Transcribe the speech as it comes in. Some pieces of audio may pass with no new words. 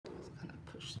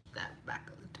push that back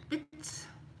a little bit.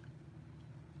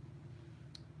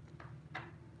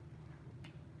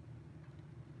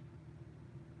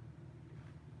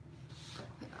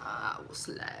 We'll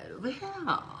slide over here.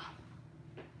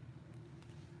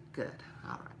 Good.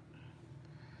 All right.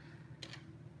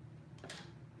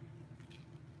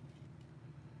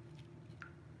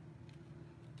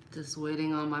 Just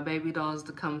waiting on my baby dolls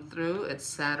to come through. It's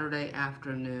Saturday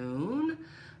afternoon.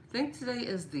 I think today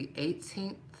is the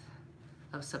 18th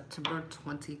of September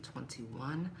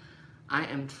 2021. I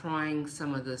am trying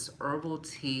some of this herbal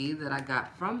tea that I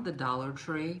got from the Dollar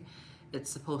Tree. It's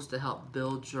supposed to help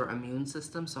build your immune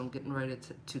system, so I'm getting ready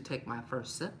to take my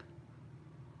first sip.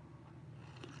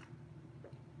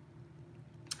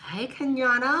 Hey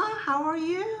Kenyana, how are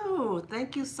you?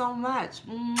 Thank you so much.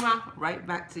 Mwah. Right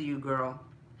back to you, girl.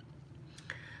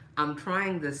 I'm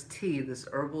trying this tea, this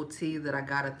herbal tea that I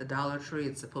got at the Dollar Tree.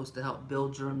 It's supposed to help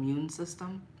build your immune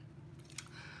system.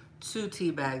 2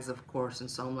 tea bags, of course, and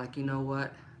so I'm like, you know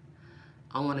what?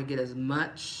 I want to get as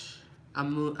much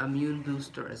immune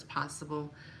booster as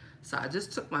possible. So I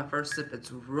just took my first sip. It's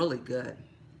really good.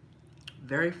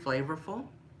 Very flavorful.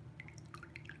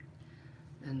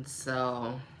 And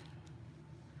so,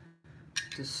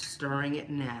 just stirring it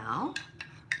now.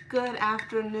 Good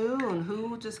afternoon.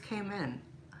 Who just came in?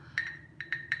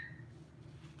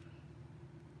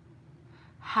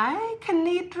 Hi,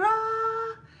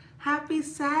 Kanidra. Happy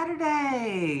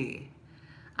Saturday.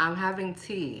 I'm having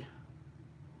tea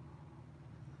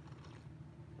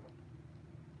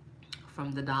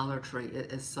from the Dollar Tree.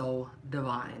 It is so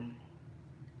divine.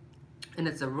 And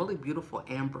it's a really beautiful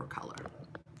amber color.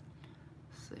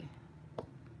 Let's see.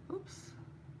 Oops.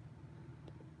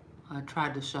 I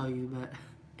tried to show you, but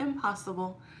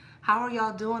impossible. How are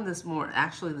y'all doing this morning?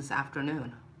 Actually, this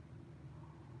afternoon.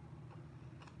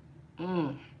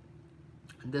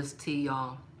 This tea,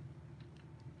 y'all,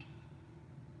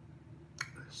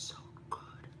 is so good.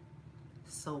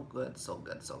 So good, so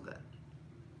good, so good.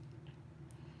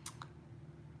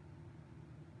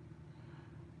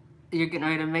 You're getting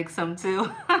ready to make some too?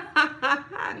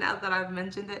 Now that I've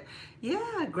mentioned it.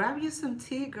 Yeah, grab you some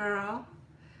tea, girl.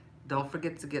 Don't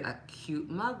forget to get a cute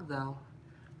mug, though.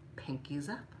 Pinkies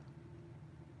up.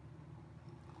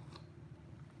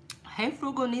 Hey,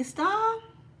 Frugonista.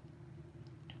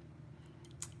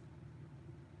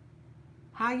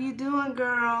 How you doing,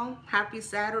 girl? Happy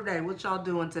Saturday. What y'all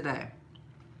doing today?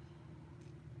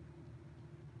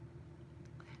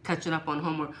 Catching up on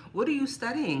homework. What are you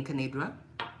studying, Kanidra?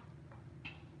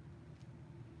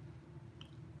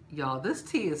 Y'all, this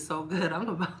tea is so good. I'm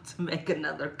about to make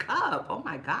another cup. Oh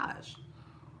my gosh.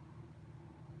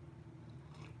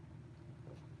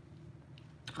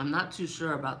 I'm not too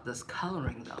sure about this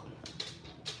coloring though.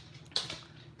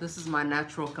 This is my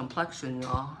natural complexion,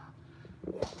 y'all.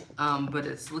 But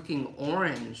it's looking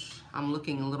orange. I'm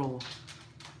looking a little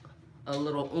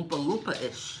Oompa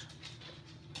Loompa-ish.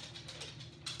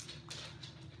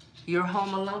 You're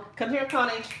home alone? Come here,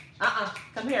 Connie.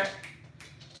 Come here.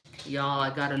 Y'all, I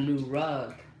got a new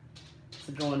rug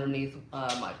to go underneath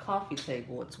my coffee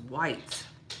table. It's white.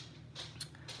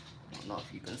 I don't know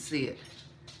if you can see it.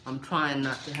 I'm trying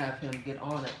not to have him get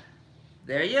on it.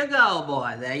 There you go,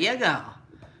 boy. There you go.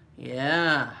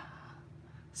 Yeah.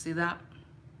 See that?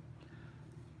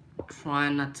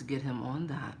 Trying not to get him on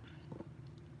that.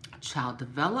 Child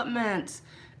development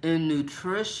and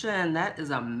nutrition. That is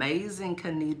amazing,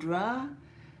 Kanidra.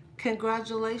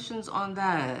 Congratulations on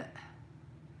that.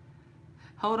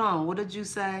 Hold on, what did you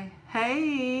say?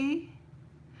 Hey.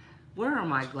 Where are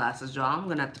my glasses, y'all? I'm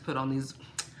gonna have to put on these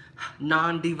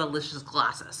non-divalicious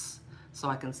glasses so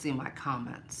I can see my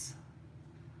comments.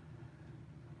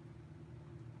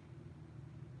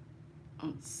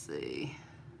 Let's see.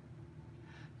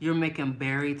 You're making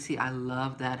berry tea. I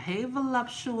love that. Hey,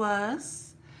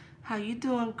 Voluptuous. How you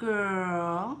doing,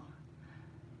 girl?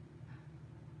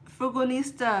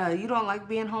 Frugonista, you don't like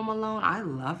being home alone? I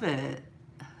love it.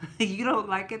 You don't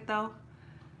like it, though?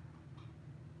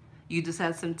 You just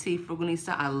had some tea,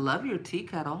 Frugonista. I love your tea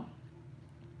kettle.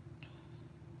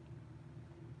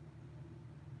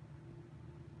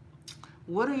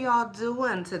 What are y'all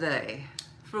doing today?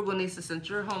 Frugonista, since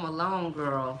you're home alone,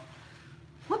 girl,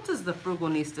 what does the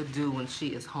Frugonista do when she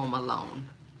is home alone?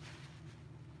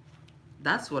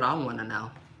 That's what I want to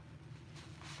know.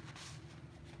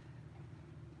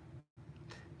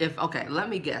 Okay, let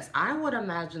me guess. I would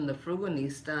imagine the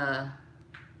Frugonista,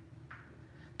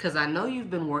 because I know you've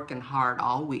been working hard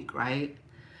all week, right?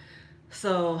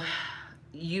 So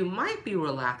you might be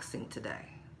relaxing today.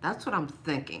 That's what I'm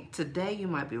thinking. Today you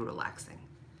might be relaxing.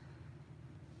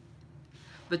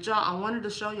 But y'all, I wanted to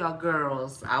show y'all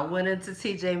girls. I went into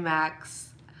TJ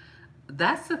Maxx.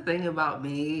 That's the thing about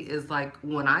me is like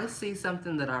when I see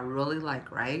something that I really like,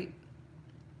 right?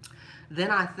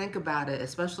 Then I think about it,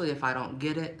 especially if I don't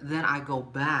get it, then I go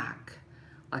back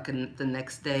like the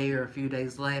next day or a few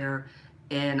days later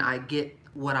and I get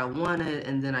what I wanted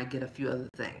and then I get a few other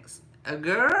things.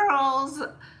 Girls,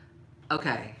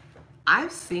 okay,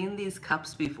 I've seen these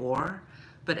cups before,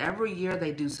 but every year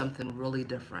they do something really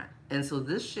different. And so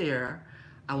this year,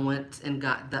 I went and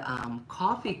got the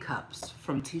coffee cups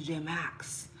from TJ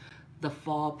Maxx, the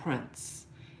fall prints.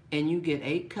 And you get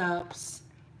 8 cups,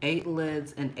 8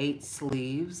 lids, and 8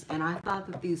 sleeves. And I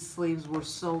thought that these sleeves were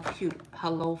so cute.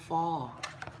 Hello, fall.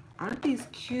 Aren't these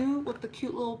cute with the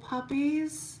cute little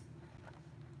puppies?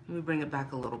 Let me bring it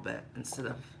back a little bit instead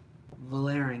of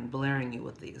blaring you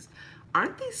with these.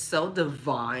 Aren't these so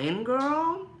divine,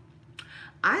 girl?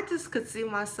 I just could see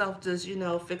myself just, you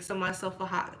know, fixing myself a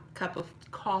hot cup of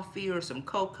coffee or some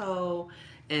cocoa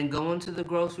and going to the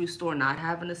grocery store, not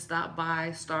having to stop by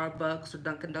Starbucks or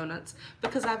Dunkin' Donuts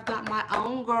because I've got my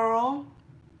own, girl.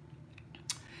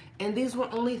 And these were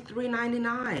only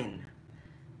 $3.99.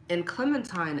 And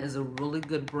Clementine is a really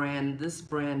good brand. This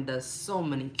brand does so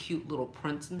many cute little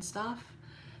prints and stuff.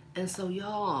 And so,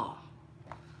 y'all,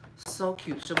 so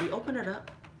cute. Should we open it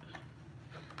up?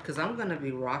 Because I'm going to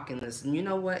be rocking this. And you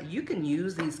know what? You can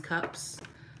use these cups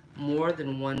more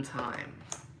than one time.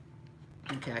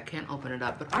 Okay, I can't open it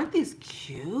up. But aren't these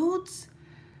cute?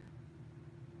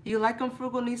 You like them,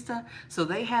 Frugalista? So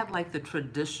they had like the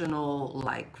traditional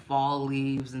like fall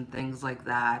leaves and things like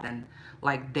that, and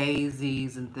like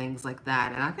daisies and things like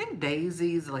that. And I think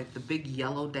daisies, like the big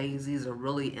yellow daisies, are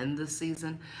really in this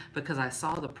season because I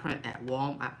saw the print at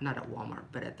Walmart, not at Walmart,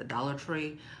 but at the Dollar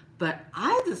Tree. But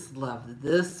I just love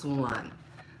this one.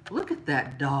 Look at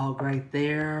that dog right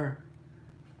there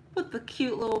with the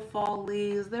cute little fall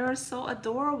leaves. They're so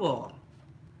adorable.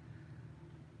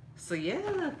 So yeah,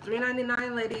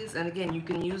 $3.99, ladies. And again, you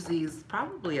can use these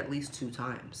probably at least 2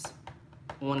 times.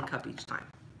 1 cup each time.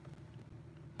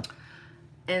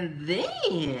 And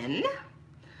then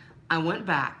I went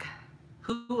back.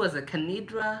 Who was it?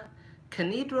 Kenidra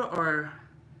or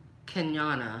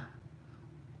Kenyana?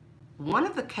 One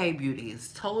of the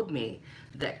K-beauties told me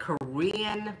that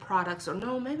Korean products, or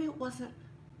no, maybe it wasn't,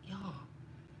 y'all.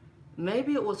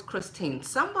 Maybe it was Christine.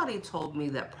 Somebody told me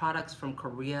that products from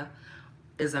Korea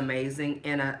is amazing.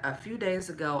 And a few days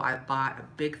ago, I bought a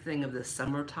big thing of this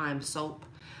summertime soap,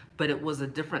 but it was a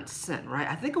different scent, right?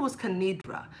 I think it was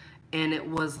Kenidra, and it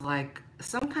was like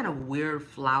some kind of weird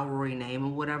flowery name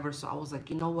or whatever. So I was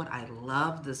like, you know what? I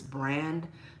love this brand,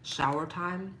 Shower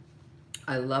Time.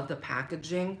 I love the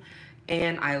packaging,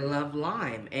 and I love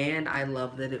Lime, and I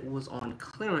love that it was on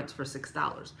clearance for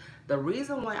 $6. The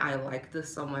reason why I like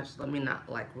this so much, let me not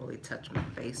like really touch my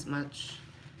face much.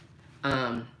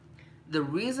 The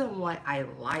reason why I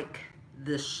like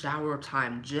this Shower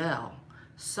Time gel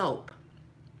soap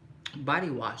body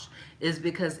wash is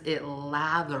because it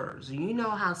lathers. You know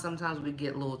how sometimes we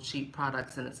get little cheap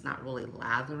products and it's not really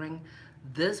lathering?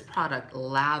 This product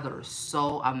lathers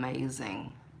so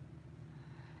amazing.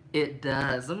 It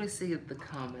does. Let me see the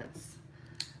comments.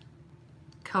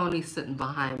 Coney's sitting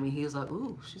behind me. He was like,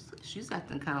 ooh, she's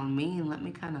acting kind of mean. Let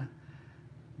me kind of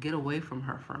get away from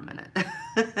her for a minute.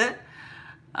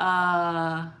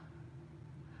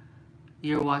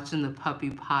 You're watching the puppy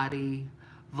potty.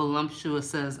 Voluptuous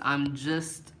says, I'm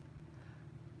just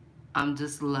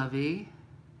lovey,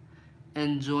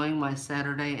 enjoying my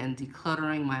Saturday and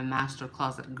decluttering my master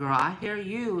closet. Girl, I hear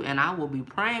you, and I will be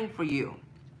praying for you.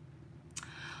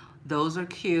 Those are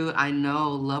cute. I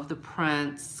know. Love the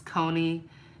prints. Coney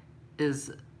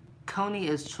is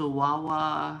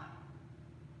Chihuahua.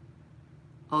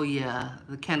 Oh yeah,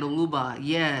 the Candaluba,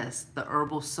 yes. The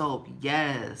herbal soap,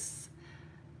 yes.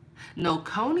 No,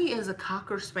 Coney is a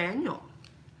Cocker Spaniel.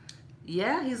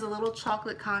 Yeah, he's a little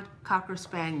chocolate Cocker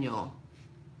Spaniel.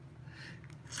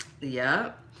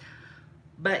 Yeah.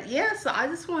 But yeah, so I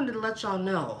just wanted to let y'all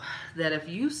know that if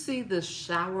you see this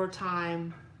Shower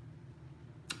Time,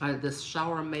 this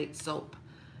Shower Mate soap,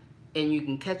 and you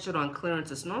can catch it on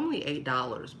clearance, it's normally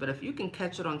 $8, but if you can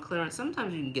catch it on clearance,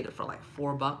 sometimes you can get it for like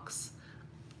 $4.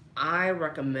 I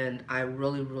recommend, I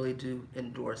really do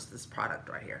endorse this product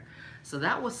right here. So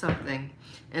that was something.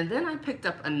 And then I picked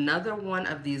up another one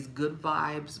of these Good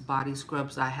Vibes body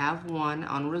scrubs. I have one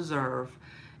on reserve,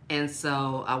 and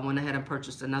so I went ahead and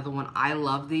purchased another one. I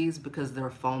love these because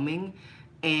they're foaming,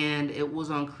 and it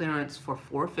was on clearance for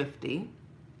 $4.50.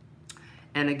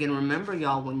 And again, remember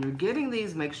y'all, when you're getting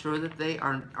these, make sure that they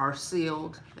are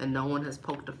sealed and no one has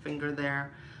poked a finger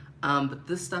there. But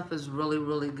this stuff is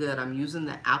really good. I'm using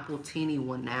the Apple Teeny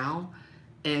one now,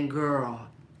 and girl,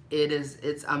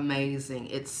 It's amazing.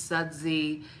 It's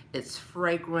sudsy, it's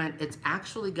fragrant. It's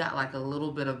actually got like a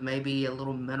little bit of maybe a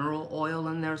little mineral oil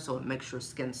in there, so it makes your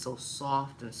skin so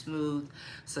soft and smooth.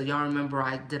 So y'all remember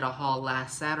I did a haul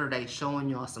last Saturday showing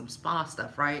y'all some spa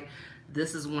stuff, right?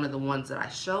 This is one of the ones that I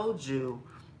showed you,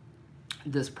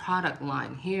 this product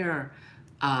line here,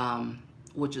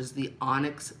 which is the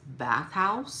Onyx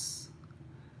Bathhouse.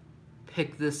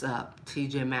 Pick this up,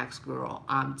 TJ Maxx girl.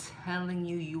 I'm telling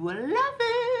you, you will love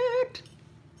it.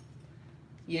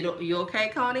 You okay,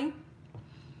 Connie?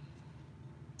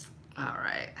 All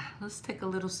right, let's take a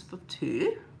little sip of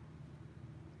tea.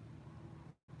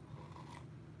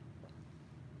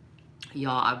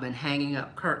 Y'all, I've been hanging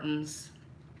up curtains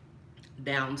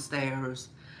downstairs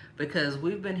because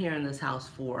we've been here in this house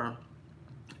for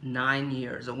 9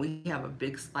 years, and we have a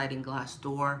big sliding glass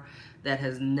door that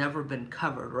has never been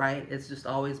covered, right? It's just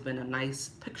always been a nice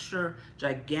picture,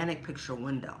 gigantic picture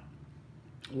window.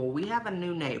 Well, we have a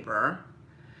new neighbor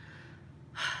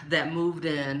that moved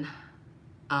in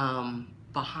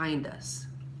behind us,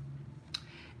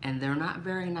 and they're not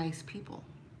very nice people.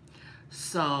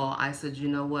 So I said, you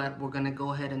know what, we're gonna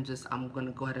go ahead and I'm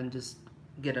gonna go ahead and just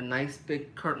get a nice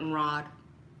big curtain rod,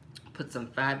 put some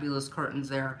fabulous curtains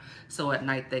there so at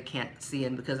night they can't see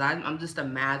in, because I'm just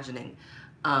imagining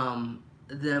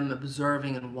them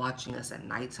observing and watching us at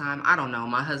nighttime. I don't know,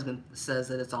 my husband says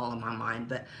that it's all in my mind,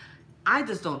 but I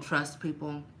just don't trust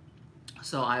people.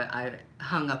 So I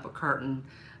hung up a curtain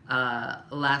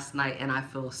last night and I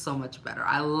feel so much better.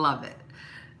 I love it.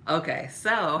 Okay,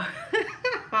 so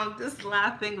I'm just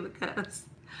laughing because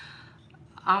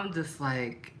I'm just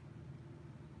like,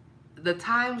 the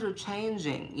times are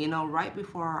changing, you know, right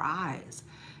before our eyes.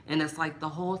 And it's like the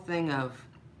whole thing of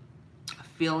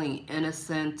feeling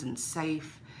innocent and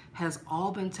safe has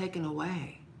all been taken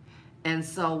away. And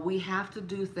so we have to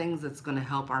do things that's going to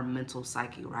help our mental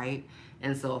psyche, right?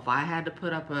 And so if I had to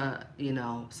put up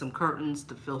some curtains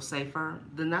to feel safer,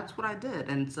 then that's what I did.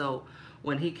 And so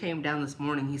when he came down this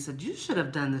morning, he said, you should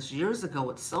have done this years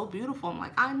ago. It's so beautiful. I'm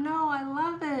like, I know, I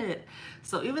love it.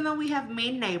 So even though we have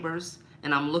mean neighbors,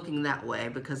 and I'm looking that way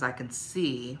because I can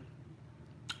see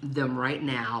them right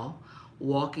now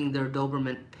walking their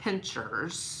Doberman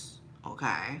pinchers,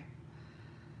 okay?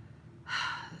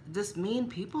 Just mean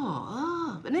people.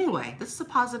 Oh. But anyway, this is a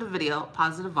positive video,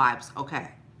 positive vibes. Okay,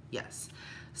 yes.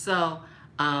 So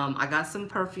I got some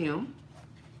perfume,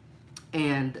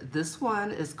 and this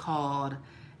one is called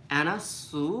Anna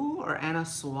Sue or Anna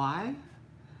Sui.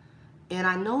 And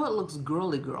I know it looks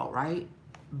girly girl, right?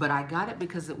 But I got it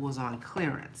because it was on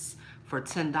clearance for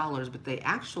 $10, but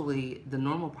the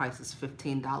normal price is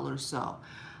 $15. So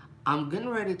I'm getting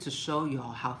ready to show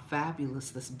y'all how fabulous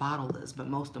this bottle is, but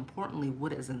most importantly,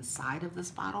 what is inside of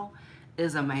this bottle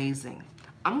is amazing.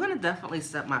 I'm gonna definitely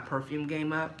step my perfume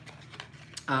game up.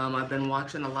 I've been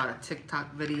watching a lot of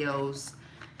TikTok videos,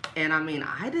 and I mean,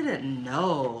 I didn't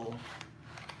know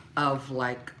of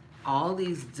like all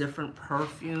these different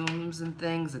perfumes and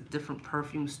things at different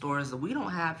perfume stores that we don't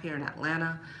have here in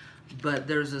Atlanta, but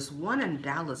there's this one in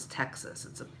Dallas, Texas.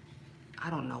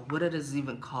 I don't know what it is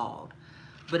even called,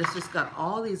 but it's just got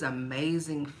all these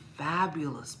amazing,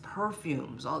 fabulous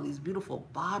perfumes, all these beautiful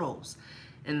bottles.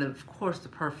 And of course the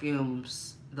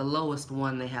perfumes, the lowest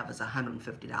one they have is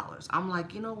 $150. I'm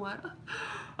like, you know what?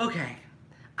 Okay,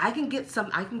 I can get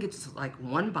just like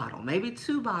one bottle, maybe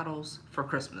 2 bottles for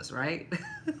Christmas, right?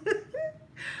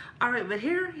 All right, but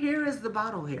here is the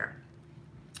bottle here.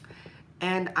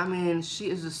 And I mean, she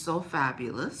is just so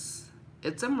fabulous.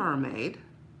 It's a mermaid.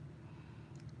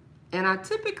 And I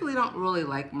typically don't really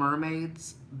like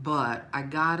mermaids, but I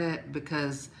got it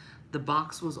because the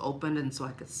box was opened and so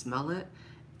I could smell it.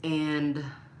 And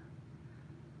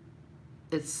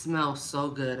it smells so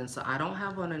good. And so I don't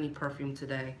have on any perfume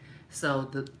today. So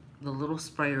the little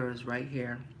sprayer is right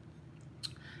here.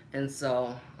 And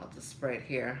so I'll just spray it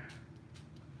here.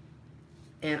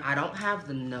 And I don't have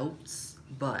the notes,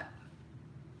 but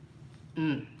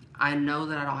I know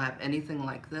that I don't have anything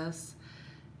like this.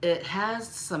 It has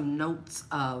some notes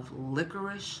of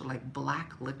licorice, like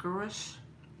black licorice.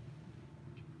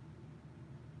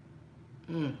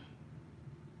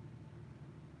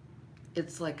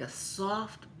 It's like a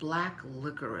soft black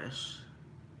licorice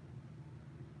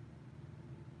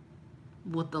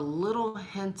with a little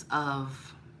hint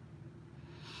of,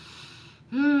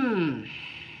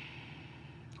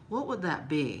 what would that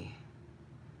be?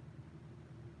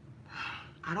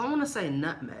 I don't want to say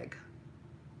nutmeg.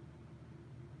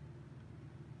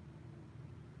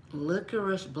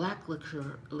 Licorice, black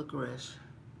licorice.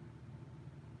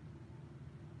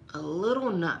 A little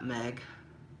nutmeg.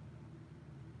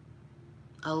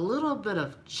 a little bit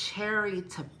of cherry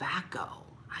tobacco.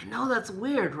 I know that's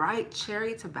weird, right?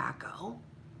 Cherry tobacco.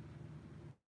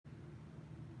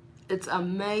 It's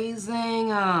amazing.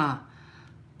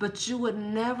 But you would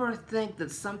never think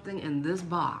that something in this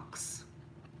box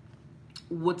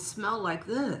would smell like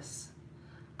this.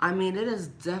 I mean,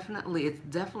 it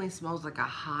definitely smells like a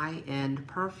high-end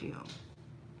perfume.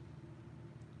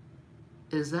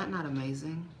 Is that not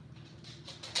amazing?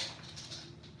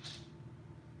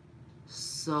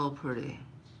 So pretty.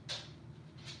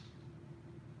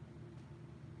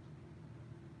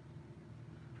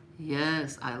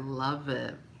 Yes, I love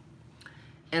it.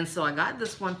 And so I got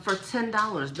this one for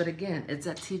 $10, but again, it's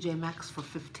at TJ Maxx for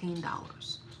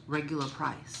 $15, regular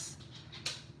price.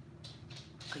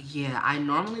 Yeah, I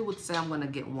normally would say I'm gonna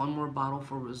get one more bottle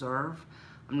for reserve.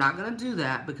 I'm not gonna do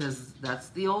that because that's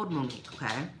the old Monique,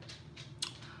 okay?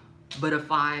 But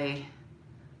if I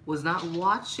was not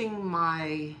watching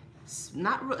my, it's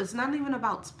not even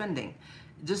about spending.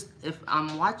 Just if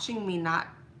I'm watching me not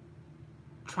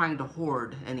trying to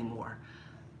hoard anymore,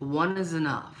 one is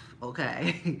enough,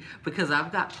 okay? Because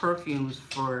I've got perfumes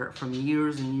from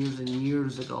years and years and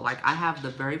years ago. Like I have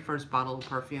the very first bottle of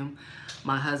perfume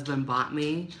my husband bought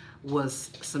me was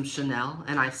some Chanel,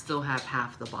 and I still have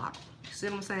half the bottle. You see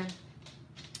what I'm saying?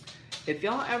 If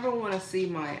y'all ever want to see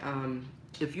my,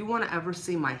 if you want to ever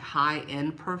see my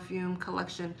high-end perfume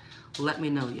collection, let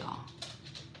me know, y'all.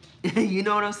 You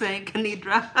know what I'm saying,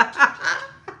 Kanidra?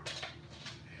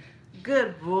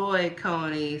 Good boy,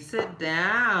 Coney. Sit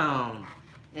down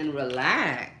and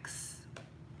relax.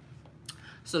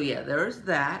 So yeah, there's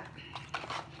that.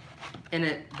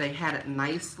 And they had it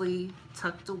nicely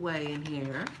tucked away in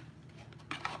here.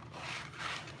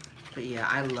 But yeah,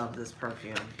 I love this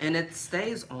perfume. And it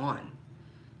stays on.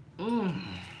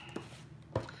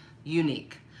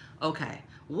 Unique. Okay,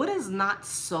 what is not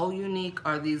so unique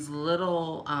are these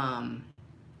little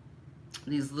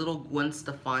Gwen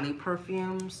Stefani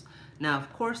perfumes. Now,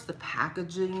 of course, the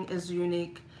packaging is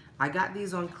unique. I got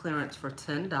these on clearance for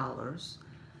 $10.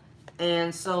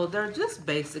 And so they're just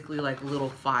basically like little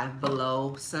Five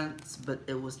Below scents, but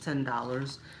it was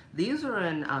 $10. These are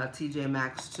in TJ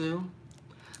Maxx too,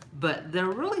 but they're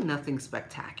really nothing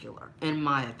spectacular, in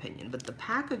my opinion. But the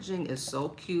packaging is so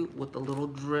cute with the little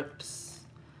drips.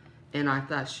 And I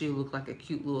thought she looked like a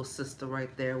cute little sister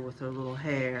right there with her little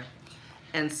hair.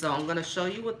 And so I'm gonna show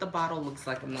you what the bottle looks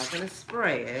like. I'm not gonna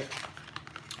spray it,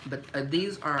 but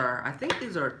these are, I think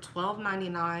these are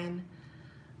 $12.99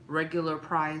 regular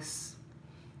price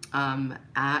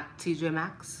at TJ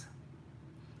Maxx.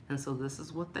 And so this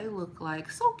is what they look like.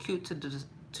 So cute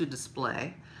to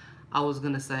display. I was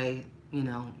gonna say, you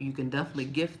know, you can definitely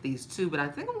gift these too, but I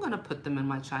think I'm gonna put them in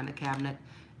my china cabinet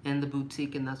in the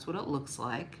boutique, and that's what it looks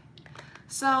like.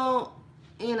 So,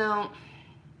 you know,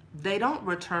 they don't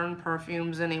return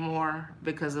perfumes anymore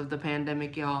because of the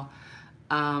pandemic, y'all.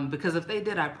 Because if they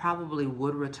did, I probably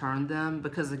would return them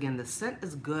because, again, the scent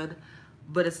is good,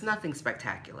 but it's nothing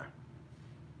spectacular.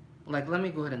 Like, let me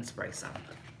go ahead and spray some.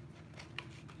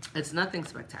 It's nothing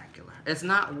spectacular. It's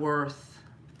not worth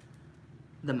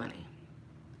the money.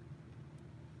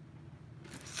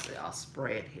 Let's see, I'll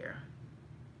spray it here.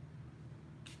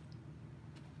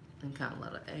 And kind of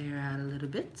let the air out a little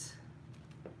bit.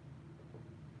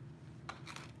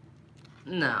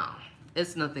 No,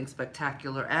 it's nothing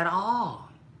spectacular at all.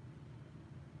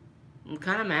 I'm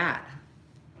kind of mad.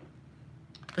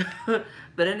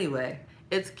 But anyway,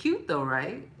 it's cute though,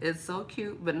 right? It's so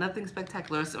cute, but nothing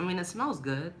spectacular. I mean, it smells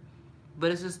good,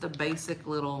 but it's just a basic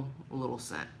little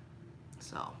scent.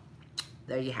 So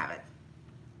there you have it.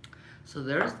 So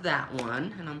there's that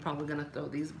one, and I'm probably gonna throw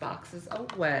these boxes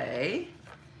away.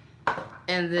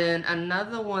 And then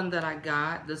another one that I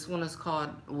got, this one is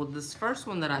called, well, this first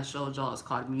one that I showed y'all is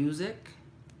called Music,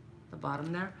 the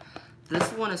bottom there.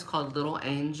 This one is called Little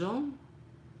Angel.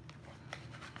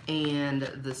 And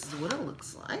this is what it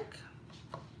looks like.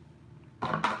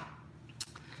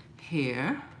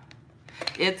 Here.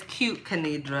 It's cute,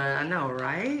 Kanidra. I know,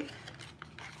 right?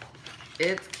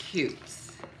 It's cute.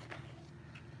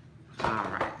 All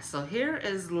right, so here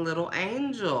is Little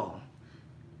Angel.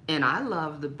 And I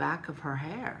love the back of her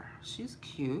hair. She's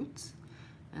cute.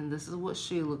 And this is what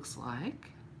she looks like.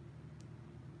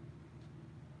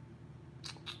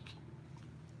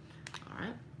 All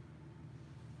right.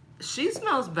 She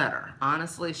smells better,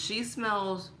 honestly. She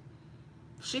kind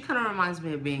of reminds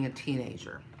me of being a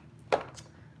teenager.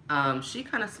 She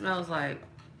kind of smells like,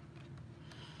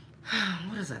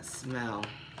 what does that smell?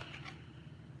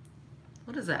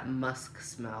 What does that musk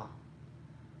smell?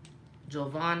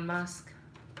 Jovan musk,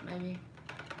 maybe?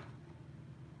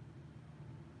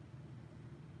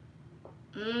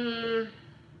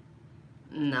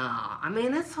 No, I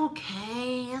mean, it's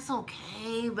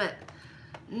okay, but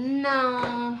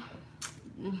no,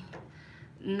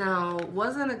 no,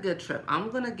 wasn't a good trip. I'm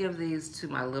gonna give these to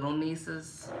my little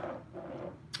nieces.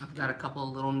 I've got a couple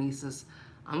of little nieces.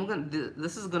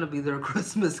 This is gonna be their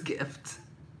Christmas gift.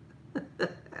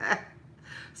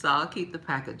 So I'll keep the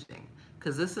packaging.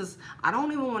 Because this is, I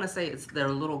don't even want to say it's their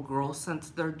little girl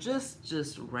scents. They're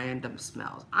just random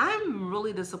smells. I'm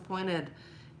really disappointed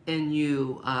in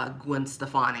you, Gwen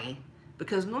Stefani.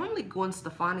 Because normally Gwen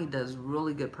Stefani does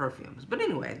really good perfumes. But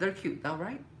anyway, they're cute though,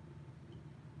 right?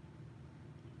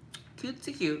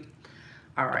 Cutesy cute.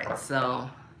 Alright, so,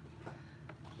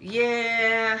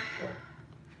 yeah.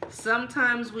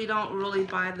 Sometimes we don't really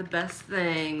buy the best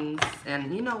things.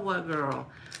 And you know what, girl?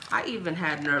 I even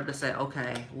had nerve to say,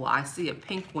 okay, well, I see a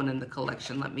pink one in the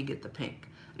collection. Let me get the pink.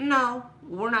 No,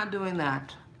 we're not doing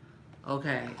that.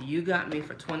 Okay, you got me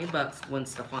for 20 bucks, Gwen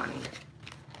Stefani.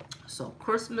 So,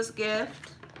 Christmas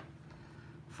gift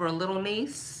for a little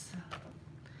niece.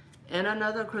 And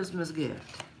another Christmas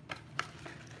gift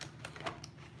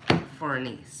for a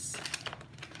niece.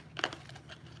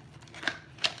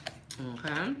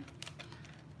 Okay.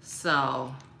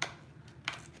 So,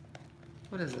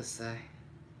 what does this say?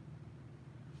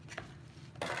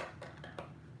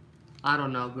 I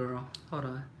don't know, girl. Hold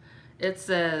on. It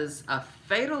says a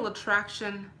fatal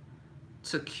attraction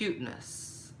to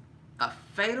cuteness. A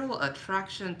fatal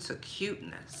attraction to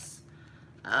cuteness.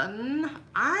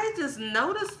 I just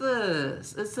noticed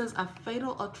this. It says a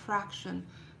fatal attraction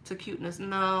to cuteness.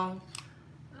 No.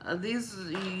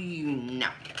 No.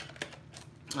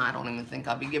 I don't even think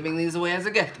I'll be giving these away as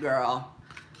a gift, girl.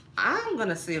 I'm going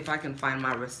to see if I can find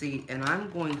my receipt, and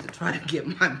I'm going to try to get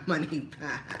my money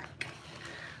back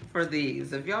for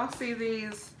these. If y'all see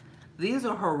these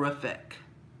are horrific.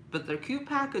 But they're cute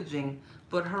packaging,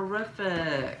 but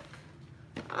horrific.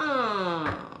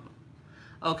 Oh.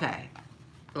 Okay.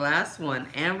 Last one,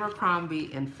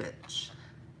 Abercrombie and Fitch.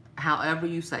 However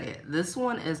you say it. This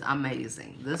one is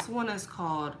amazing. This one is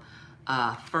called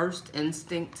First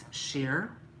Instinct Sheer.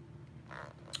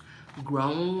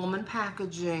 Grown woman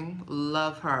packaging.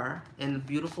 Love her. In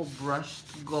beautiful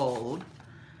brushed gold.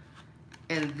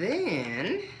 And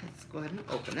then, let's go ahead and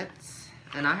open it.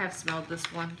 And I have smelled this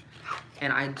one,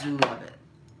 and I do love it.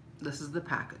 This is the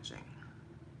packaging.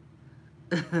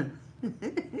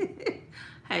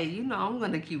 Hey, you know I'm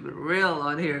gonna keep it real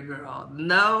on here, girl.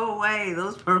 No way,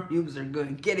 those perfumes are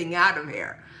good. Getting out of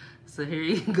here. So here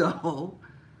you go.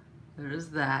 There's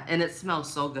that, and it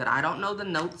smells so good. I don't know the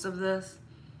notes of this,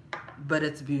 but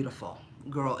it's beautiful.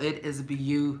 Girl, it is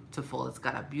beautiful. It's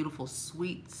got a beautiful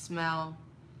sweet smell.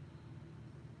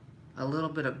 A little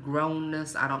bit of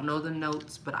grownness. I don't know the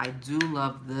notes, but I do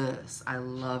love this. I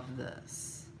love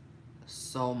this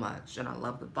so much. And I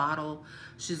love the bottle.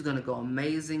 She's going to go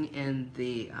amazing in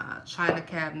the china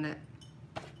cabinet.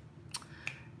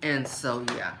 And so,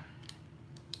 yeah.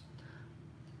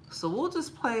 So we'll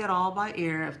just play it all by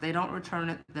ear. If they don't return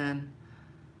it, then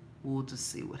we'll just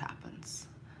see what happens.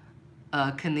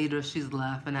 Kanita, she's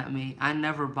laughing at me. I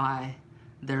never buy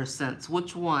their scents.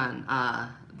 Which one?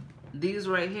 These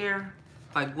right here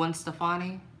by Gwen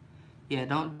Stefani. Yeah,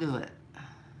 don't do it.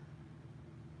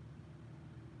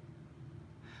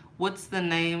 What's the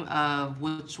name of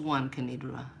which one,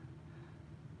 Kanidra?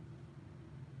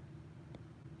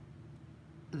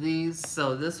 These,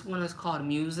 so this one is called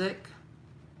Music.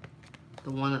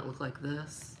 The one that looks like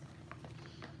this.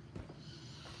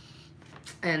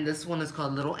 And this one is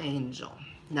called Little Angel.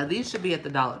 Now these should be at the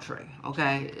Dollar Tree,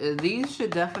 okay? These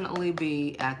should definitely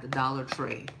be at the Dollar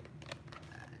Tree.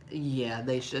 Yeah,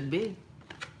 they should be.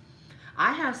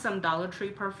 I have some Dollar Tree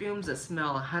perfumes that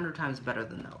smell 100 times better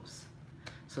than those.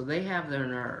 So they have their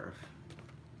nerve.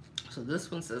 So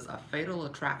this one says a fatal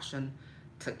attraction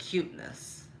to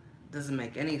cuteness. Doesn't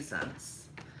make any sense.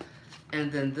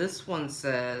 And then this one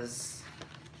says,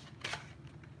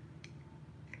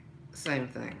 same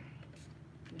thing.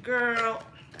 Girl,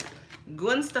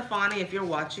 Gwen Stefani, if you're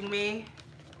watching me,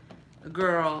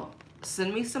 girl,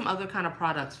 send me some other kind of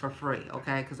products for free,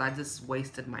 okay? Because I just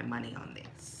wasted my money on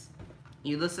this.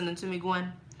 You listening to me,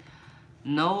 Gwen?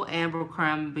 No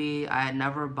Abercrombie, I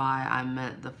never buy. I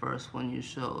meant the first one you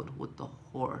showed with the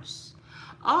horse.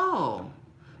 Oh,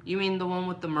 you mean the one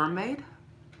with the mermaid?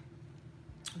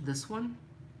 This one?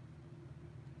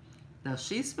 Now,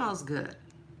 she smells good.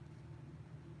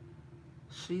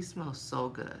 She smells so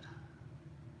good.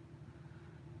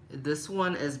 This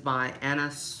one is by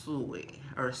Anna Sui,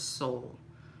 or Soul.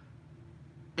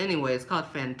 Anyway, it's called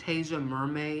Fantasia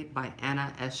Mermaid by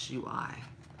Anna Sui.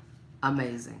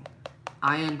 Amazing.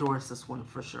 I endorse this one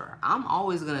for sure. I'm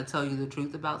always going to tell you the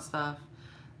truth about stuff.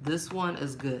 This one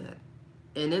is good.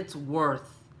 And it's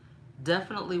worth,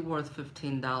 definitely worth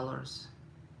 $15.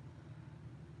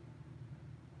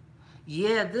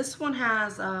 Yeah, this one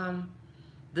has a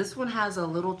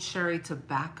little cherry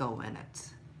tobacco in it.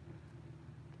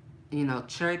 You know,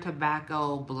 cherry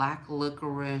tobacco, black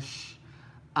licorice,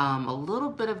 a little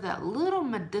bit of that little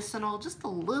medicinal, just a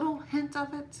little hint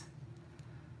of it.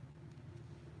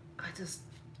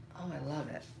 Oh, I love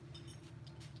it.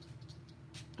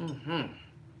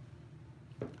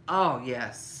 Oh,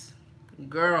 yes.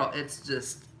 Girl, it's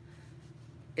just,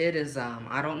 it is,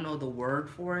 I don't know the word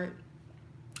for it.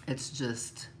 It's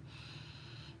just,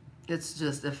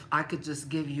 if I could just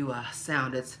give you a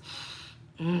sound, it's,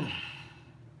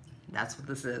 that's what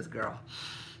this is, girl.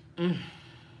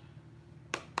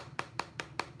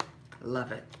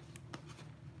 Love it.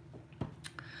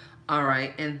 All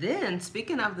right, and then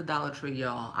speaking of the Dollar Tree,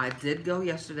 y'all, I did go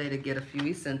yesterday to get a few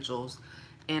essentials,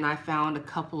 and I found a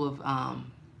couple of,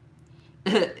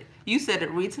 you said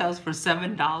it retails for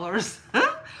 $7.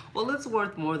 Well, it's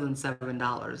worth more than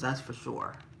 $7, that's for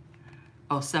sure.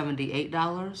 Oh,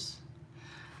 $78?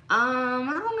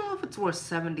 I don't know if it's worth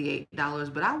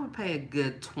 $78, but I would pay a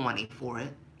good 20 for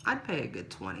it. I'd pay a good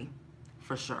 20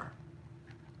 for sure.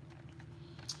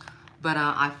 But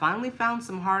I finally found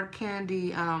some hard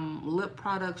candy lip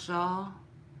products, y'all.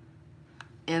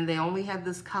 And they only have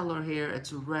this color here.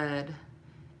 It's red.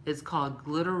 It's called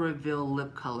Glitter Reveal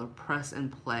Lip Color Press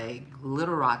and Play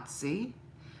Glitterazzi.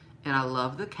 And I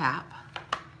love the cap.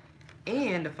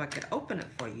 And if I could open it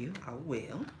for you, I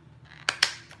will.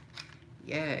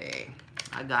 Yay.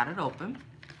 I got it open.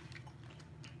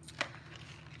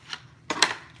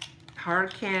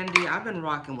 Hard candy. I've been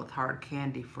rocking with hard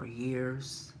candy for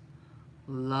years.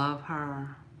 Love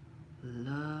her.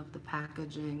 Love the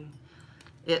packaging.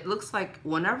 It looks like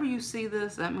whenever you see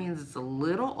this, that means it's a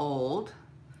little old.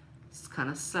 It's kind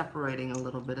of separating a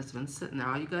little bit. It's been sitting there.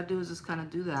 All you gotta do is just kind of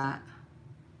do that.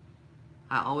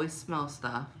 I always smell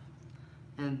stuff.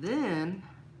 And then,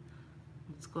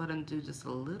 let's go ahead and do just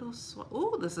a little swap.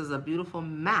 Ooh, this is a beautiful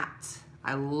matte.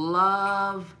 I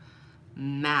love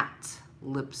matte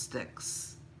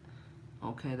lipsticks.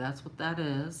 Okay, that's what that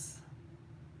is.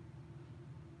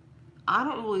 I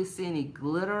don't really see any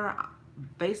glitter.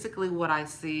 Basically what I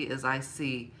see is I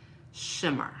see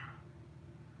shimmer.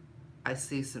 I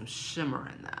see some shimmer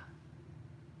in that.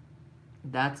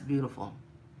 That's beautiful.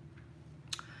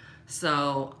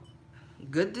 So,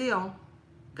 good deal.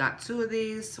 Got two of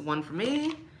these, one for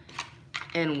me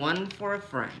and one for a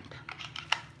friend.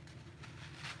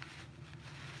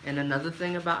 And another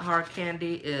thing about hard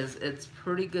candy is it's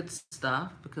pretty good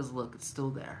stuff because look, it's still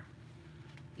there.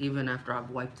 Even after I've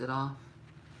wiped it off,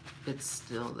 it's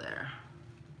still there.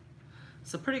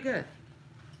 So pretty good.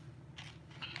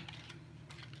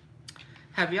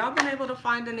 Have y'all been able to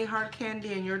find any hard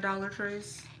candy in your Dollar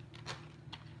Trees?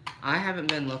 I haven't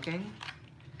been looking,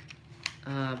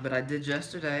 but I did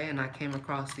yesterday and I came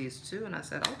across these two and I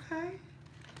said, okay,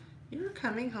 you're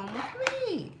coming home with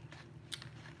me.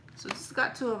 So just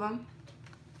got two of them.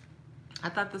 I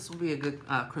thought this would be a good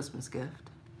Christmas gift.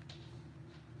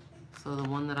 So the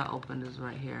one that I opened is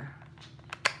right here.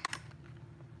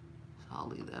 So I'll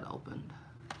leave that opened.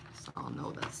 So I'll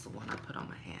know that's the one I put on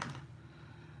my hand.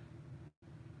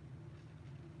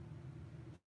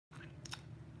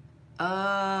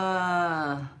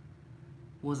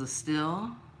 Was it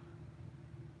still?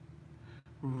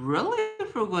 Really,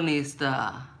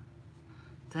 Frugalista?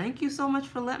 Thank you so much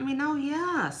for letting me know.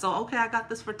 Yeah, so okay, I got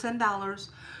this for $10.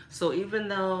 So even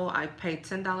though I paid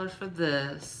 $10 for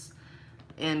this,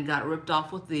 and got ripped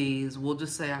off with these, we'll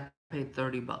just say I paid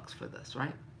 30 bucks for this,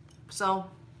 right? So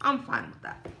I'm fine with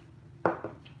that.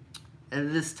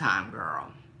 And this time,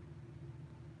 girl,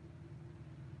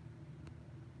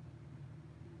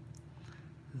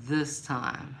 this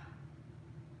time,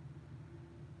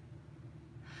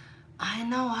 I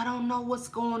know, I don't know what's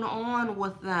going on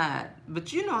with that,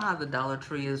 but you know how the Dollar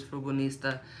Tree is,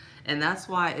 Frugalista. And that's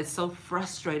why it's so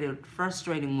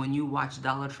frustrating when you watch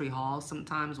Dollar Tree hauls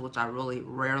sometimes, which I really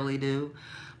rarely do.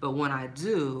 But when I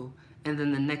do, and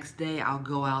then the next day I'll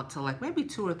go out to like maybe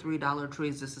 2 or 3 Dollar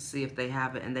Trees just to see if they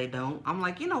have it and they don't. I'm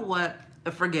like, you know what?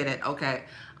 Forget it. Okay,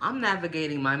 I'm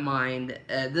navigating my mind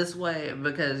this way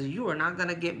because you are not going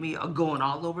to get me going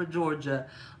all over Georgia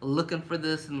looking for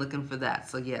this and looking for that.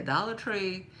 So yeah, Dollar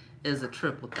Tree is a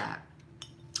trip with that.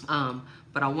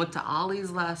 But I went to Ollie's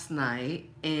last night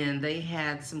and they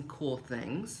had some cool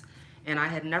things. And I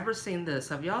had never seen this.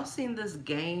 Have y'all seen this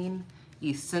Gain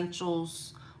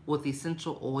Essentials with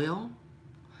essential oil?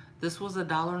 This was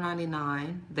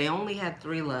 $1.99. They only had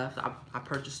 3 left. I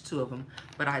purchased 2 of them.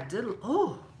 But I did,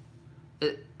 oh,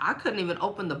 I couldn't even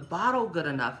open the bottle good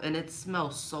enough, and it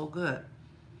smells so good.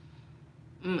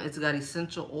 It's got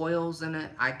essential oils in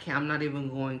it. I'm not even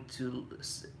going to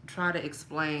try to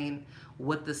explain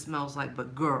what this smells like,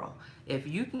 but girl, if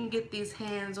you can get if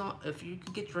you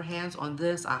can get your hands on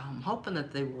this, I'm hoping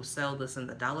that they will sell this in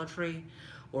the Dollar Tree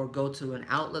or go to an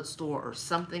outlet store or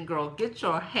something. Girl, get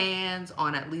your hands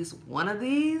on at least one of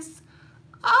these.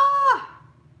 Ah!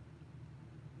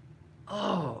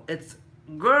 Oh,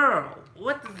 girl,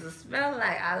 what does it smell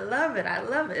like? I love it. I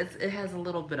love it. It has a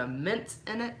little bit of mint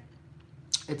in it.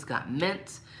 It's got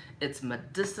mint. It's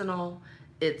medicinal.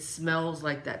 It smells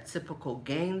like that typical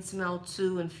Gain smell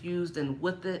too, infused in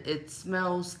with it. It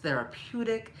smells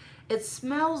therapeutic. It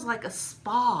smells like a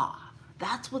spa.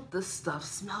 That's what this stuff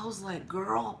smells like,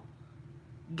 girl.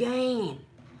 Gain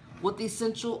with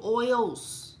essential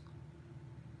oils.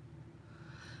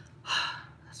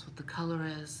 That's what the color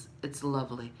is. It's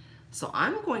lovely. So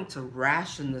I'm going to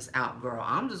ration this out, girl.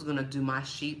 I'm just going to do my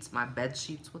sheets, my bed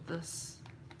sheets with this.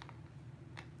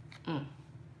 Girl,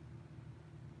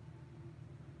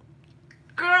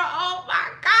 oh my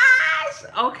gosh.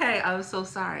 Okay, I'm so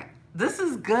sorry. This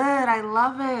is good. I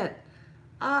love it.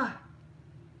 Oh,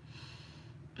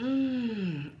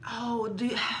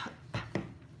 do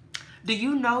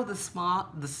you know the spa,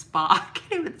 I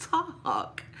can't even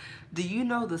talk. Do you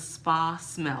know the spa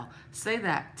smell? Say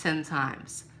that 10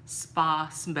 times. Spa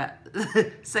smell.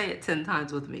 Say it 10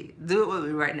 times with me. Do it with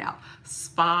me right now.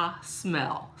 Spa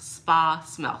smell. Spa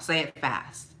smell. Say it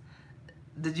fast.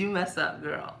 Did you mess up,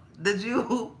 girl? Did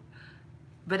you?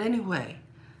 But anyway,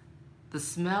 the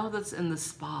smell that's in the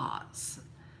spas,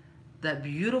 that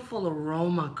beautiful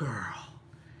aroma, girl,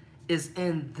 is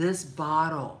in this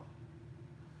bottle.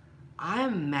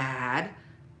 I'm mad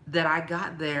that I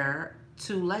got there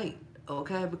too late,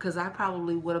 okay? Because I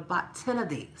probably would have bought 10 of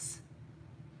these.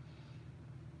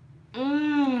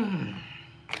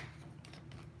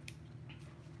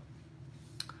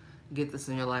 Get this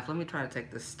in your life. Let me try to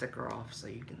take this sticker off so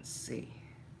you can see.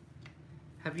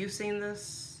 Have you seen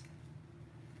this?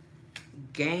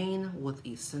 Gain with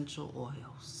essential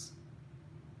oils.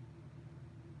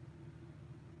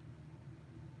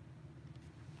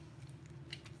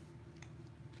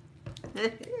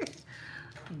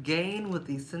 Gain with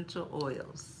essential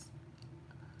oils.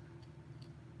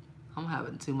 I'm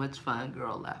having too much fun,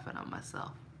 girl, laughing at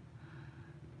myself.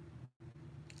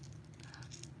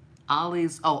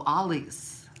 Ollie's. Oh,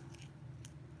 Ollie's.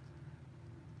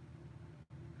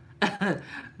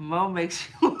 Mo makes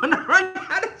you want to run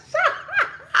out of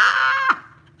shop.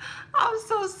 I'm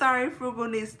so sorry,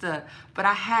 Frugalista, but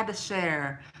I had to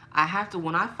share. I have to,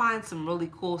 when I find some really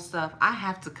cool stuff, I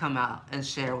have to come out and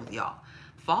share with y'all.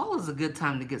 Fall is a good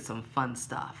time to get some fun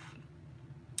stuff.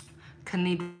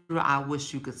 Kanidra, I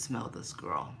wish you could smell this,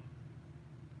 girl.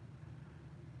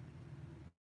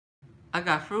 I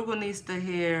got Frugalista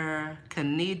here,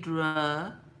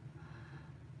 Kanidra.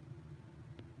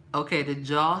 Okay, did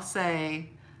y'all say,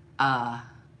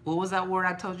 what was that word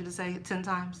I told you to say 10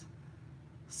 times?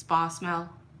 Spa smell?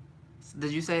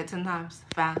 Did you say it 10 times?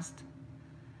 Fast?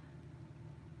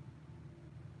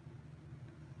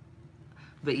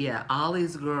 But yeah,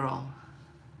 Ollie's, girl.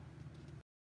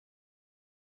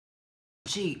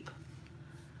 Cheap.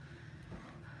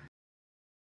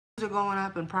 They're going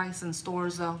up in price in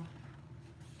stores though.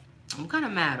 I'm kind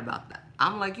of mad about that.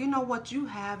 I'm like, you know what? You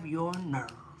have your nerve.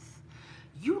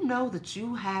 You know that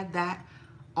you had that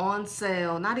on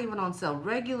sale, not even on sale,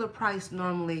 regular price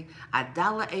normally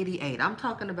 $1.88. I'm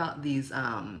talking about these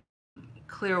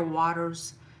clear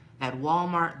waters at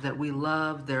Walmart that we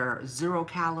love. They're 0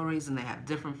 calories and they have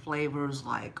different flavors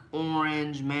like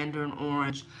orange, mandarin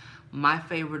orange. My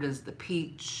favorite is the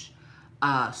peach,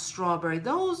 strawberry.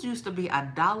 Those used to be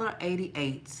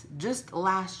 $1.88 just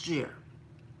last year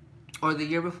or the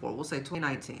year before. We'll say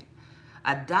 2019.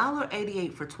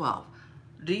 $1.88 for 12.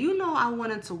 Do you know I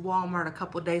went into Walmart a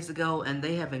couple days ago and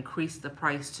they have increased the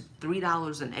price to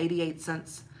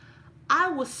 $3.88? I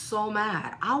was so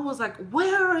mad. I was like,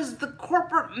 where is the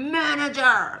corporate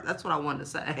manager? That's what I wanted to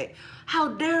say. How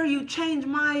dare you change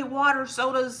my water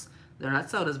sodas? They're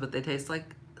not sodas, but they taste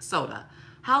like soda.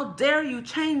 How dare you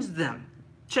change them?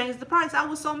 Change the price. I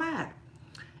was so mad.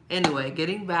 Anyway,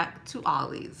 getting back to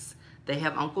Ollie's. They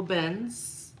have Uncle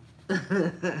Ben's.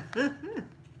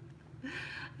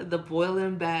 The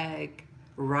boiling bag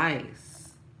rice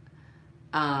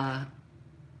for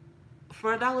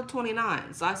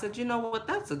 $1.29. So I said, you know what?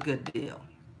 That's a good deal.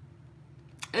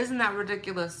 Isn't that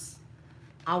ridiculous?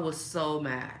 I was so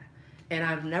mad. And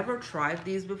I've never tried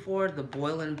these before, the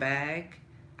boiling bag.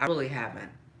 I really haven't.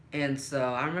 And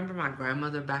so I remember my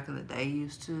grandmother back in the day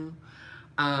used to.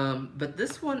 But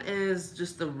this one is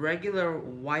just the regular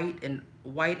white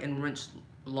enriched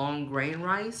long grain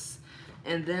rice.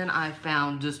 And then I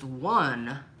found just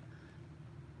one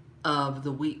of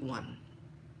the wheat one.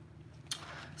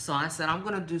 So I said, I'm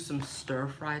gonna do some stir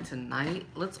fry tonight.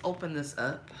 Let's open this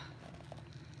up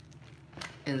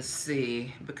and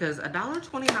see, because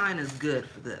 $1.29 is good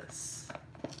for this.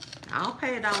 I'll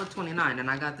pay $1.29, and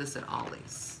I got this at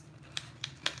Ollie's.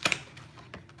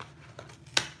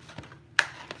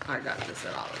 I got this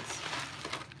at Ollie's.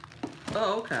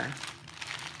 Oh, okay.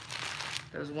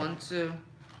 There's 1, 2,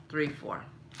 3, 4.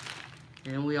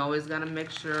 And we always gotta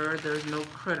make sure there's no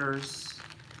critters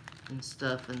and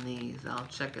stuff in these. I'll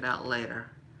check it out later.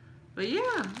 But yeah,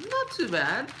 not too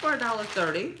bad for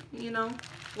 $1.30, you know,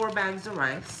 4 bags of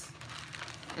rice.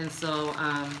 And so,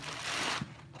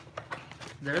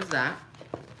 there's that.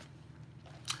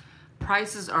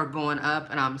 Prices are going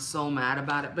up, and I'm so mad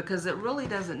about it because it really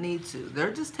doesn't need to.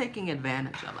 They're just taking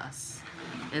advantage of us.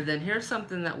 And then here's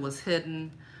something that was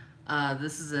hidden.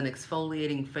 This is an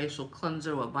exfoliating facial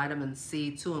cleanser with vitamin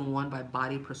C 2-in-1 by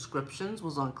Body Prescriptions.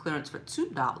 Was on clearance for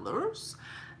 $2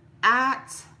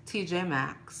 at TJ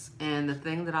Maxx. And the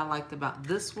thing that I liked about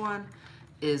this one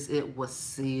is it was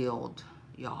sealed,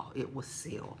 y'all. It was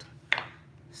sealed.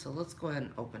 So let's go ahead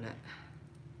and open it,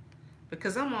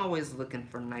 because I'm always looking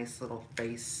for nice little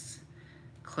face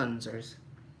cleansers.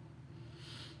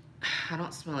 I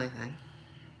don't smell anything.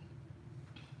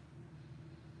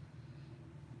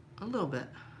 A little bit.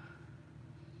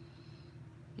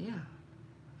 Yeah,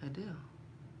 I do.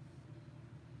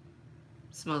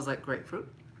 Smells like grapefruit.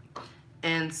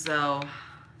 And so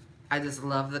I just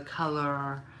love the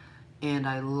color, and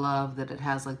I love that it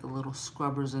has like the little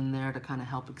scrubbers in there to kind of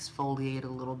help exfoliate a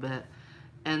little bit.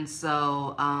 And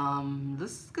so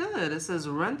this is good. It says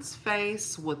rinse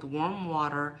face with warm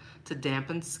water to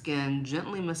dampen skin,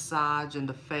 gently massage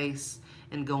into face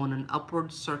and go in an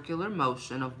upward circular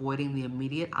motion, avoiding the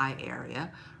immediate eye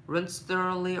area. Rinse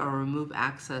thoroughly or remove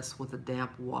excess with a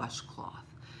damp washcloth.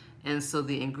 And so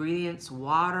the ingredients: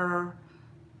 water,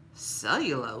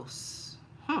 cellulose,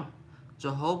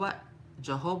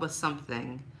 jojoba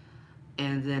something,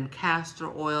 and then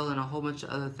castor oil and a whole bunch of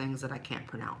other things that I can't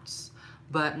pronounce.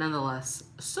 But nonetheless,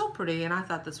 so pretty, and I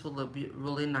thought this would look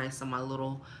really nice on my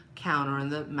little counter in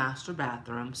the master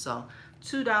bathroom. So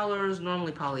 $2,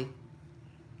 normally probably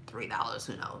 $3,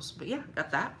 who knows. But yeah,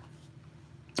 got that.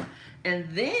 And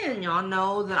then y'all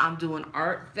know that I'm doing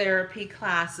art therapy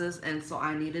classes, and so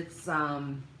I needed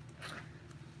some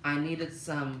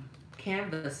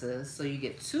canvases, so you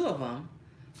get 2 of them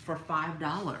for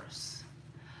 $5.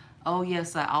 Oh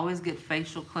yes, I always get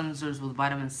facial cleansers with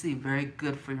vitamin C. Very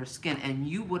good for your skin. And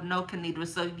you would know, Kenidra,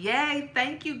 so yay,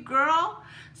 thank you, girl.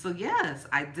 So yes,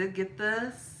 I did get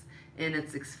this, and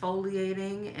it's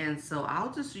exfoliating, and so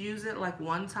I'll just use it like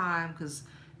one time because,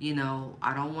 you know,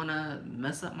 I don't want to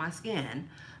mess up my skin.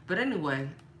 But anyway,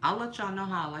 I'll let y'all know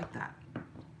how I like that.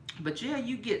 But yeah,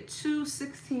 you get 2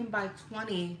 16 by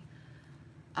 20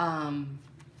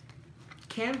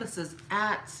 canvases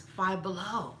at Five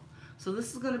Below. So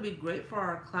this is going to be great for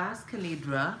our class,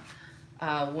 Kenidra,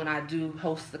 when I do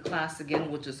host the class again,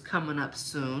 which is coming up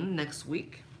soon, next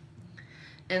week.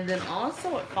 And then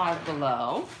also at Five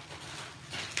Below,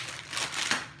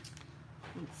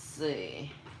 let's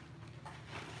see.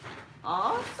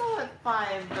 Also at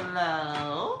Five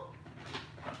Below,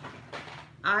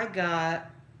 I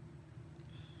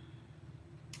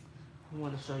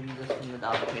want to show you this from the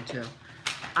Dollar Tree too.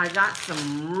 I got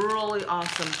some really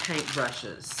awesome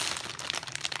paintbrushes.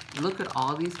 Look at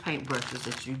all these paintbrushes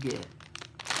that you get.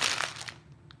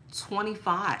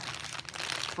 25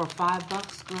 for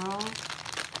 $5, girl.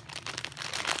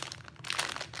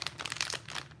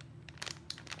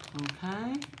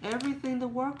 Okay, everything to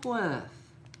work with.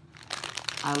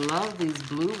 I love these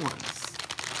blue ones.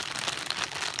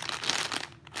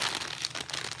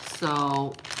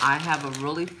 So I have a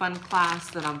really fun class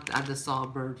that I just saw a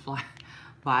bird fly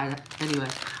by. Anyway,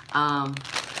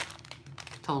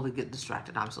 totally get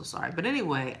distracted. I'm so sorry. But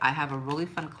anyway, I have a really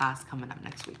fun class coming up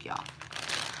next week, y'all.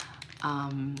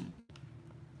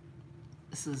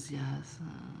 This is, yes.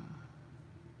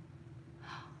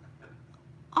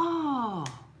 Oh,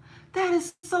 that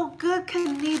is so good,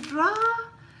 Kenidra.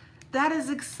 That is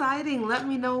exciting. Let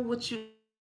me know what you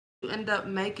end up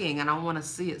making, and I want to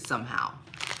see it somehow.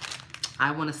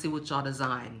 I want to see what y'all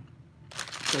design.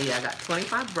 So yeah, I got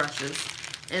 25 brushes.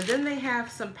 And then they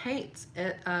have some paints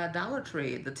at Dollar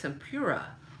Tree, the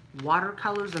Tempera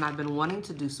watercolors, and I've been wanting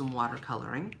to do some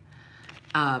watercoloring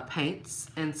paints.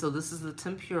 And so this is the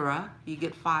Tempera. You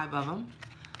get 5 of them.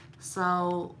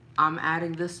 So I'm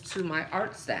adding this to my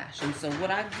art stash. And so what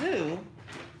I do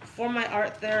for my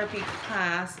art therapy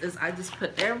class is I just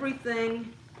put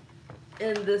everything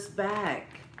in this bag.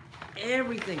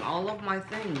 Everything, all of my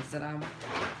things that I'm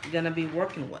gonna be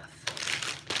working with.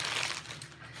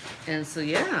 And so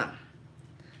yeah.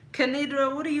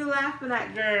 Kanidra, what are you laughing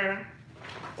at, girl?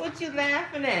 What you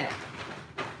laughing at?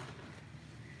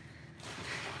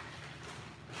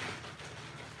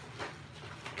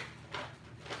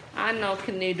 I know,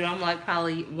 Kanidra, I'm like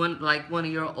probably one of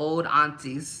your old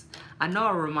aunties. I know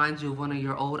I remind you of one of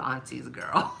your old aunties,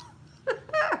 girl.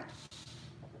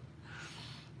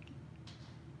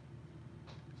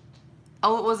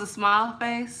 Oh, it was a smile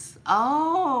face?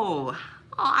 Oh,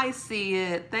 I see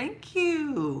it. Thank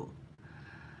you.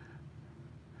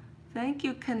 Thank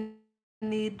you,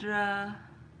 Kanidra.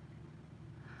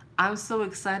 I'm so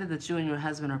excited that you and your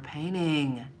husband are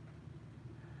painting.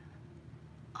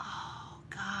 Oh,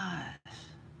 gosh.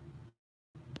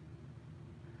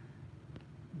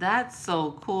 That's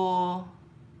so cool.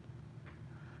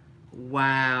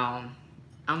 Wow.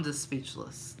 I'm just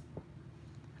speechless.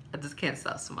 I just can't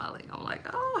stop smiling. I'm like,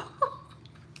 oh,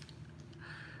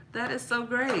 that is so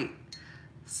great.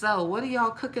 So, what are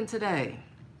y'all cooking today?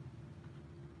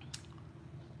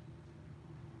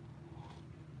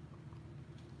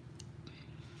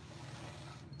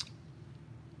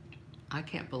 I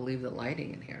can't believe the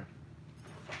lighting in here.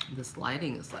 This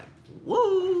lighting is like,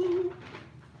 woo!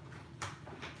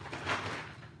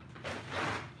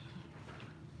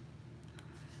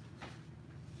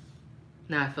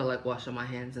 Now I feel like washing my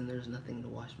hands and there's nothing to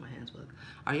wash my hands with.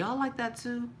 Are y'all like that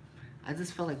too? I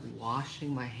just feel like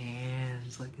washing my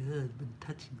hands, like, ugh, I've been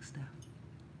touching stuff.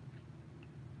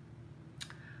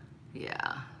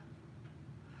 Yeah.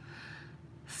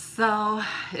 So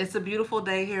it's a beautiful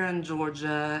day here in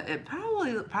Georgia. It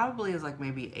probably is like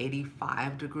maybe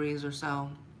 85 degrees or so.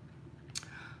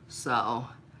 So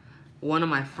one of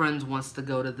my friends wants to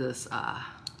go to this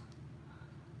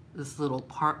this little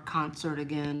park concert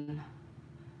again.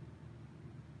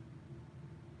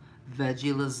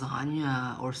 Veggie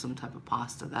lasagna or some type of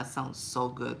pasta. That sounds so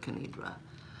good, Kanidra.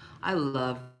 I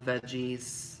love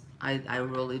veggies. I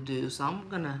really do. So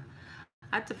I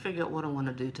have to figure out what I want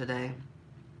to do today.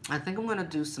 I think I'm gonna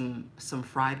do some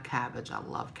fried cabbage. I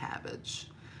love cabbage.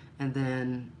 And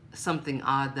then something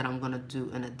odd that I'm gonna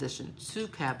do in addition to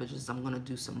cabbage is I'm gonna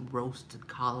do some roasted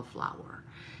cauliflower.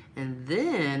 And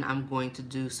then I'm going to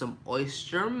do some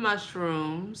oyster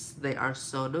mushrooms. They are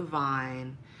so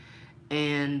divine.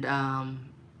 And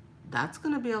that's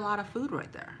gonna be a lot of food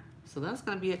right there. So that's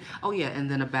gonna be it. Oh yeah,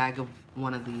 and then a bag of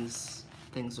one of these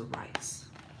things of rice.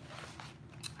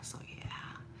 So yeah,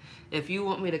 if you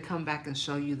want me to come back and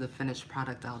show you the finished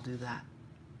product, I'll do that.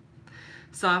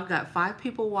 So I've got 5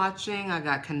 people watching. I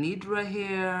got Kanidra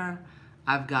here.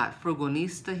 I've got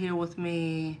Frugonista here with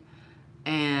me.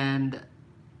 And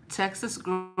Texas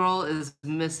Girl is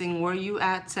missing. Where you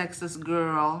at, Texas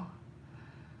Girl?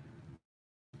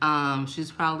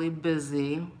 She's probably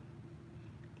busy.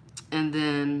 And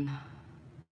then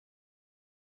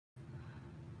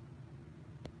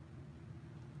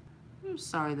I'm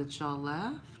sorry that y'all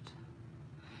left.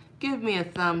 Give me a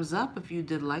thumbs up if you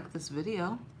did like this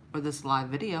video or this live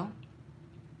video.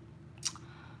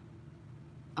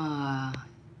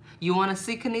 You want to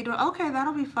see Kanidra? Okay,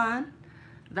 that'll be fun.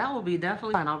 That will be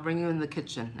definitely fun. I'll bring you in the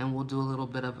kitchen and we'll do a little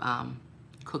bit of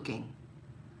cooking.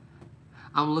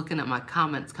 I'm looking at my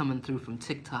comments coming through from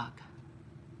TikTok.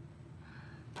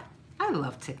 I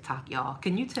love TikTok, y'all.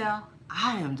 Can you tell?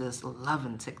 I am just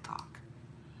loving TikTok.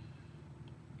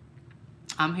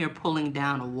 I'm here pulling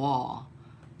down a wall,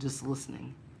 just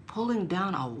listening. Pulling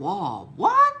down a wall.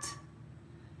 What?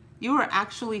 You are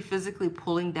actually physically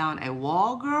pulling down a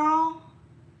wall, girl?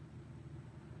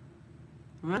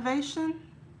 Renovation?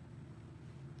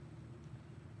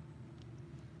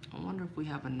 I wonder if we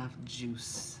have enough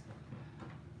juice.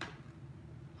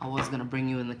 I was gonna bring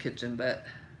you in the kitchen, but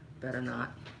better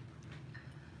not.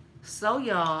 So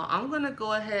y'all, I'm gonna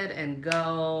go ahead and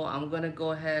go. I'm gonna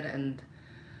go ahead and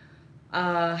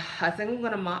I think I'm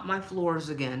gonna mop my floors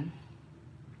again.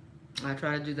 I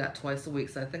try to do that twice a week.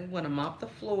 So I think I'm gonna mop the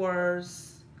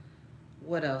floors.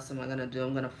 What else am I gonna do?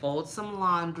 I'm gonna fold some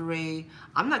laundry.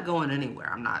 I'm not going anywhere.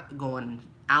 I'm not going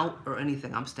out or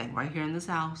anything. I'm staying right here in this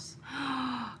house.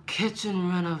 Kitchen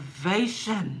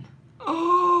renovation.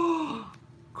 Oh,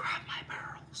 grab my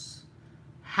pearls.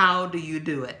 How do you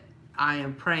do it? I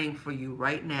am praying for you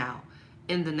right now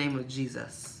in the name of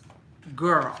Jesus.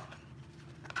 Girl,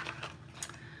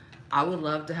 I would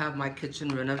love to have my kitchen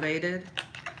renovated.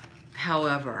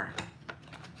 However,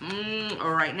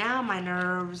 right now my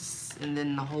nerves and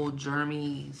then the whole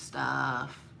germy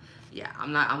stuff. Yeah,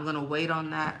 I'm gonna wait on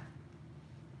that.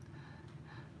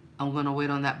 I'm going to wait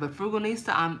on that. But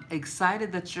Frugalista, I'm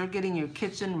excited that you're getting your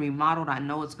kitchen remodeled. I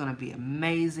know it's going to be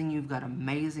amazing. You've got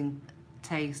amazing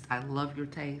taste. I love your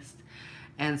taste.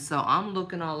 And so I'm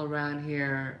looking all around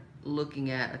here, looking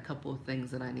at a couple of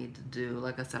things that I need to do.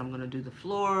 Like I said, I'm going to do the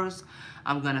floors.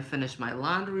 I'm going to finish my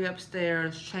laundry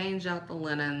upstairs, change out the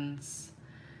linens,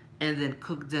 and then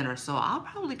cook dinner. So I'll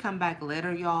probably come back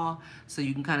later, y'all, so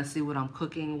you can kind of see what I'm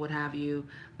cooking, what have you.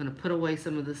 I'm gonna put away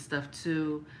some of this stuff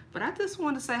too. But I just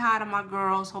want to say hi to my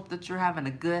girls. Hope that you're having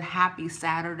a good, happy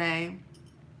Saturday.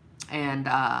 And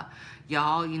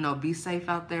y'all, you know, be safe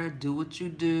out there. Do what you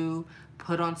do.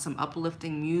 Put on some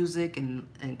uplifting music and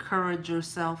encourage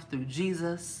yourself through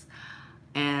Jesus.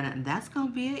 And that's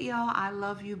gonna be it, y'all. I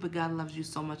love you, but God loves you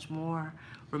so much more.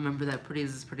 Remember that pretty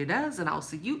is as pretty does, and I'll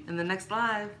see you in the next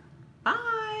live.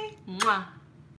 Bye. Mwah.